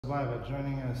Assaubayeva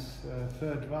joining us,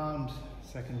 third round,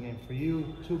 second game for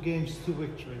you. 2 games, 2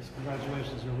 victories.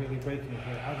 Congratulations, you're really breaking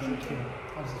here. How does it feel?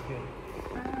 How does it feel?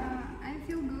 I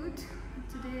feel good.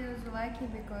 Today I was lucky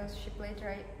because she played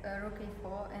rook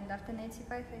a4, and after knight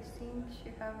c5 I think she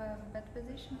have a bad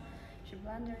position. She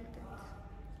blundered it.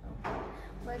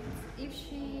 But if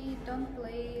she don't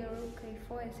play rook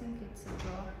a4, I think it's a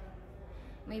draw.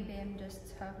 Maybe I'm just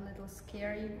a little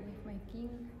scary with my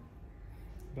king.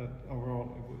 But overall,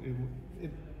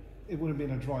 it would have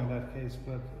been a draw in that case,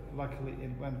 but luckily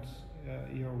it went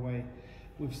your way.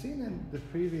 We've seen in the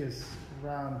previous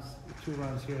rounds, 2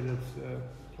 rounds here, that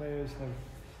players have,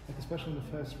 like especially in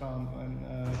the first round when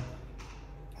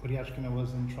Batsiashvili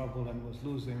was in trouble and was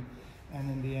losing, and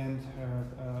in the end her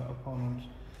opponent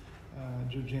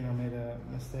Georgina made a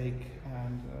mistake,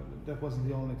 and that wasn't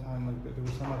the only time. Like, there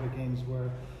were some other games where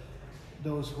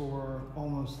those who were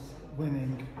almost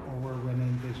winning or were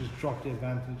winning, they just dropped the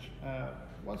advantage.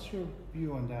 What's your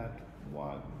view on that?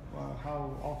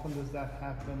 How often does that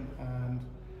happen, and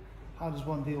how does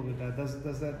one deal with that?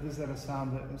 Is that a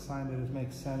sign that it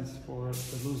makes sense for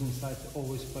the losing side to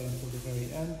always play until the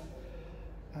very end?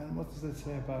 And what does that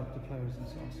say about the players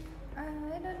themselves?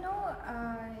 I don't know.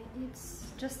 It's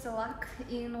just a luck.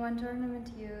 In one tournament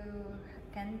you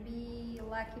can be a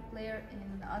lucky player,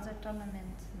 in other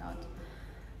tournament not.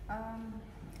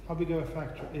 How big of a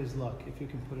factor is luck, if you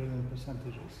can put it in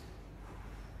percentages?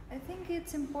 I think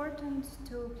it's important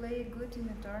to play good in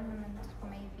a tournament,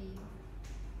 maybe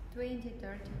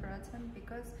 20–30%,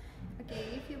 because okay,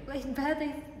 if you play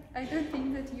bad, I don't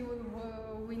think that you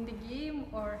will win the game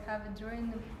or have a draw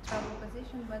in a trouble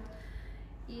position, but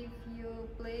if you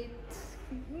play it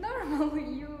normal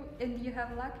and you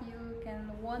have luck, you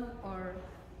can win or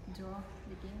draw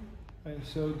the game.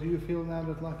 So do you feel now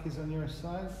that luck is on your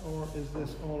side, or is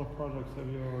this all a product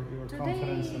of your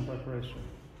confidence and preparation?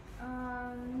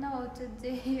 No,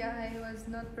 today I was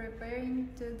not preparing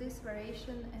to this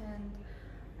variation, and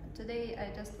today I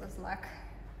just was luck.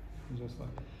 Just luck.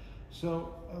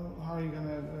 So how are you going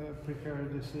to prepare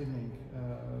this evening?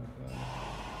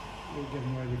 You're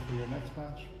getting ready for your next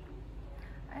match?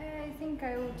 I think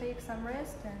I will take some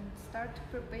rest and start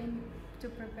preparing to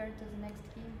prepare to the next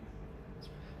game.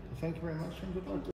 Thank you very much, and good luck.